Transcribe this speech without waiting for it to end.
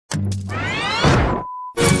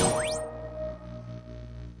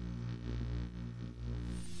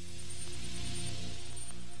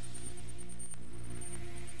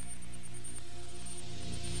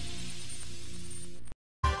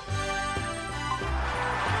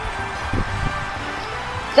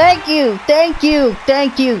Thank you.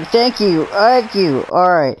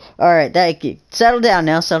 Alright, thank you. Settle down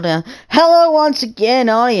now, Hello once again,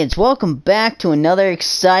 audience. Welcome back to another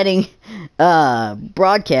exciting,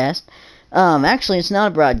 broadcast. Actually, it's not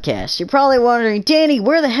a broadcast. You're probably wondering, Danny,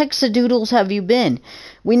 where the hexadoodles have you been?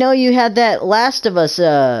 We know you had that Last of Us,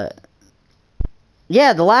 the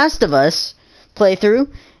Last of Us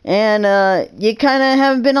playthrough. And, you kinda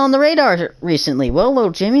haven't been on the radar recently. Well, little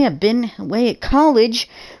Jimmy, I've been away at college,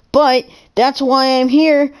 but that's why I'm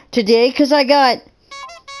here today, because I got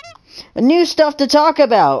new stuff to talk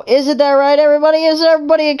about. Isn't that right, everybody? Is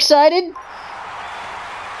everybody excited?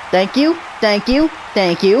 Thank you. Yes.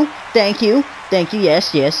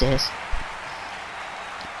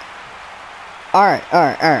 Alright.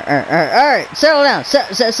 Settle down.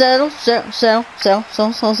 Settle.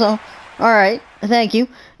 Alright. Thank you.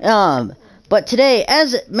 But today,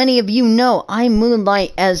 as many of you know, I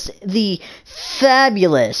moonlight as the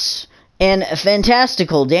fabulous and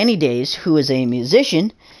fantastical Danny Days, who is a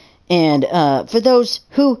musician. And for those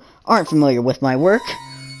who aren't familiar with my work,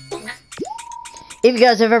 if you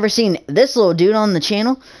guys have ever seen this little dude on the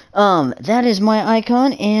channel, that is my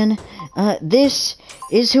icon, and this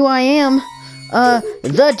is who I am,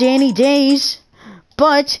 the Danny Days.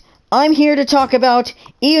 But I'm here to talk about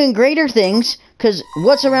even greater things, because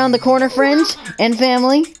what's around the corner, friends and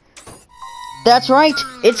family? That's right,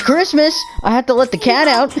 it's Christmas. I have to let the cat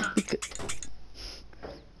out.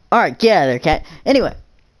 Alright, get out of there, cat. Anyway,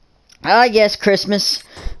 I guess Christmas,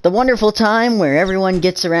 the wonderful time where everyone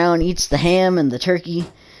gets around, eats the ham and the turkey.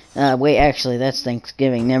 Wait, actually, that's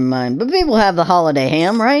Thanksgiving, never mind. But people have the holiday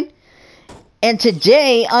ham, right? And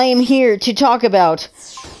today, I am here to talk about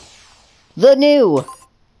the new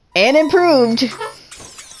and improved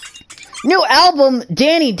new album.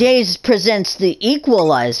 Danny Days presents the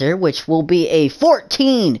Equalizer, which will be a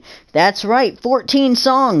 14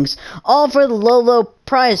 songs, all for the low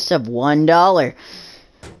price of $1.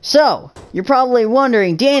 So, you're probably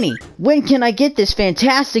wondering, Danny, when can I get this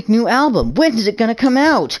fantastic new album? When is it gonna come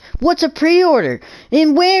out? What's a pre-order?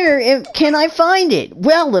 And where can I find it?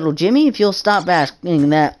 Well, little Jimmy, if you'll stop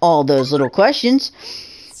asking all those little questions,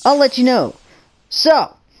 I'll let you know.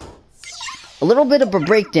 So, a little bit of a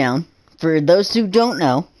breakdown for those who don't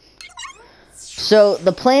know. So,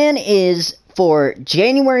 the plan is for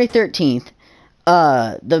January 13th.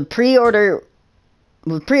 The pre-order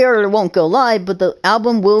won't go live, but the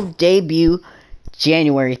album will debut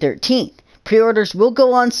January 13th. Pre-orders will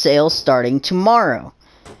go on sale starting tomorrow.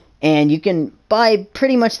 And you can buy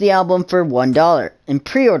pretty much the album for $1 and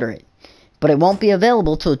pre-order it. But it won't be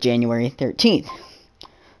available till January 13th.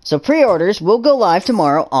 So pre-orders will go live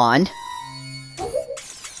tomorrow on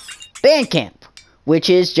Bandcamp, which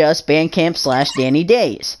is just Bandcamp/Danny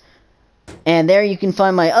Days. And there you can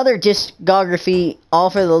find my other discography, all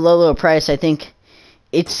for the low price. I think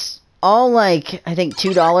it's all like,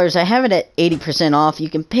 $2. I have it at 80% off. You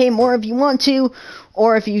can pay more if you want to,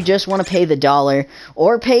 or if you just want to pay the $1,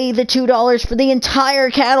 or pay the $2 for the entire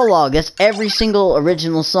catalog. That's every single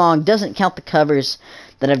original song. Doesn't count the covers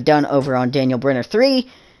that I've done over on Daniel Brenner 3.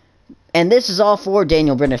 And this is all for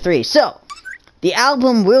Daniel Brenner 3. So, the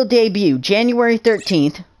album will debut January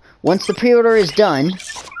 13th, once the pre-order is done,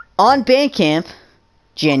 on Bandcamp,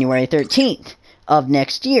 January 13th of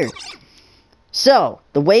next year. So,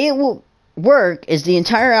 the way it will work is the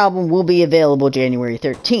entire album will be available January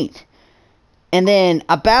 13th. And then,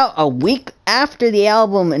 about a week after the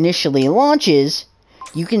album initially launches,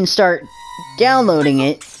 you can start downloading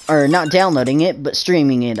it, or not downloading it, but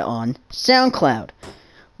streaming it on Soundcloud,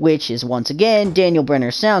 which is, once again, Daniel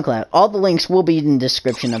Brenner's Soundcloud. All the links will be in the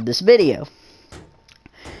description of this video.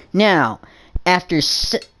 Now, after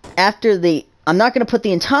I'm not going to put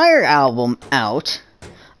the entire album out.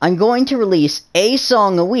 I'm going to release a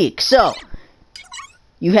song a week. So,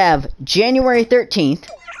 you have January 13th.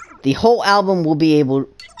 The whole album will be able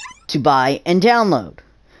to buy and download.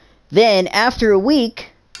 Then, after a week,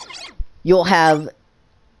 you'll have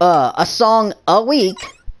a song a week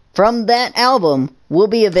from that album will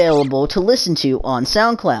be available to listen to on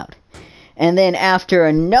SoundCloud. And then after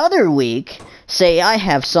another week, say I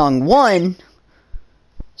have song 1,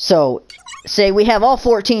 so say we have all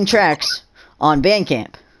 14 tracks on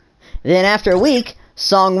Bandcamp. Then after a week,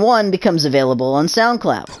 song 1 becomes available on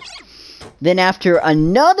SoundCloud. Then after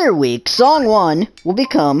another week, song 1 will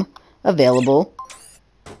become available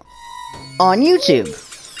on YouTube,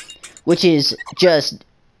 which is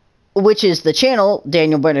the channel,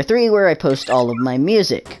 Daniel Brenner 3, where I post all of my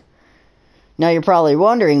music. Now you're probably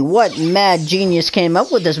wondering, what mad genius came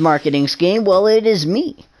up with this marketing scheme? Well, it is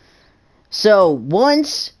me. So,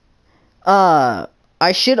 once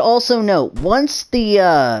I should also note, once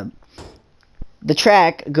the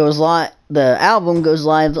track goes live, the album goes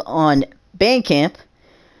live on Bandcamp,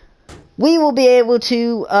 we will be able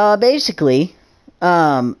to, basically,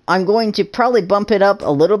 I'm going to probably bump it up a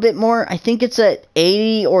little bit more. I think it's at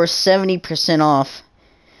 80 or 70% off.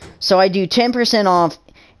 So I do 10% off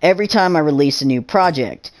every time I release a new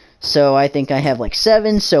project. So I think I have like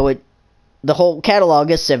 7, so the whole catalog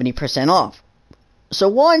is 70% off. So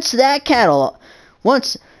once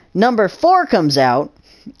number 4 comes out,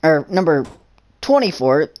 or number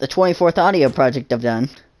 24, the 24th audio project I've done,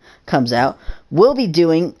 comes out, we'll be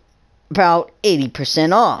doing about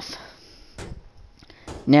 80% off.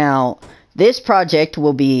 Now, this project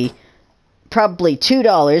will be probably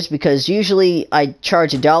 $2, because usually I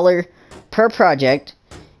charge $1 per project,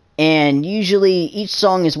 and usually each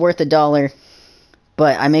song is worth $1,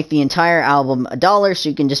 but I make the entire album $1, so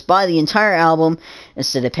you can just buy the entire album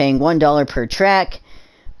instead of paying $1 per track.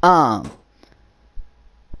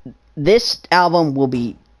 This album will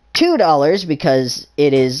be $2 because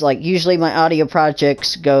it is, like, usually my audio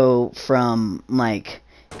projects go from, like,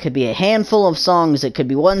 could be a handful of songs, it could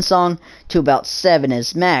be one song, to about 7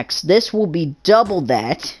 as max. This will be double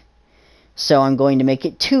that, so I'm going to make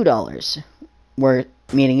it $2,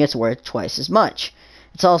 meaning it's worth twice as much.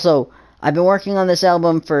 It's also, I've been working on this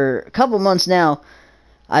album for a couple months now.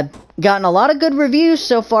 I've gotten a lot of good reviews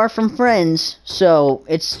so far from friends, so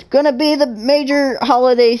it's gonna be the major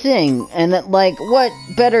holiday thing, and that, like, what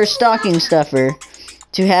better stocking stuffer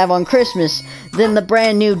to have on Christmas than the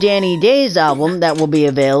brand new Danny Days album that will be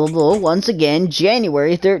available once again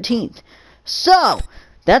January 13th. So,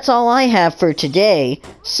 that's all I have for today.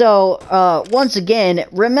 So, once again,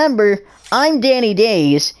 remember, I'm Danny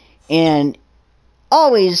Days, and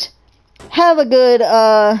always have a good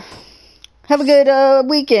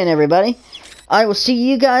weekend, everybody. I will see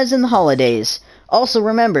you guys in the holidays. Also,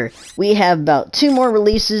 remember, we have about 2 more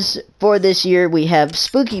releases for this year. We have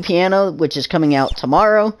Spooky Piano, which is coming out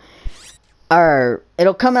tomorrow.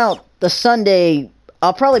 It'll come out the Sunday.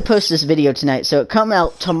 I'll probably post this video tonight, so it'll come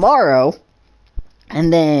out tomorrow.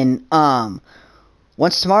 And then,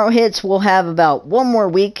 once tomorrow hits, we'll have about 1 more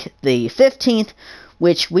week, the 15th,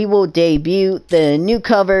 which we will debut the new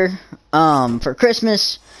cover for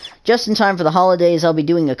Christmas. Just in time for the holidays, I'll be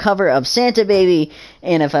doing a cover of Santa Baby,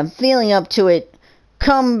 and if I'm feeling up to it,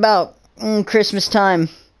 come about Christmas time,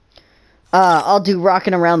 I'll do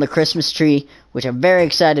Rockin' Around the Christmas Tree, which I'm very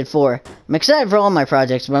excited for. I'm excited for all my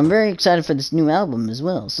projects, but I'm very excited for this new album as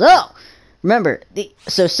well. So, remember,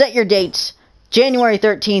 so set your dates. January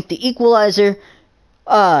 13th, the Equalizer,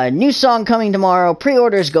 new song coming tomorrow.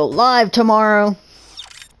 Pre-orders go live tomorrow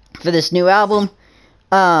for this new album.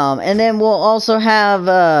 And then we'll also have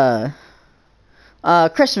a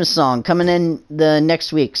Christmas song coming in the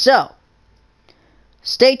next week. So,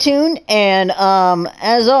 stay tuned, and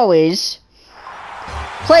as always,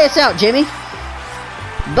 play us out, Jimmy.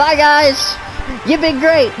 Bye, guys. You've been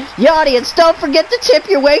great. Your audience, don't forget to tip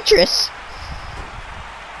your waitress.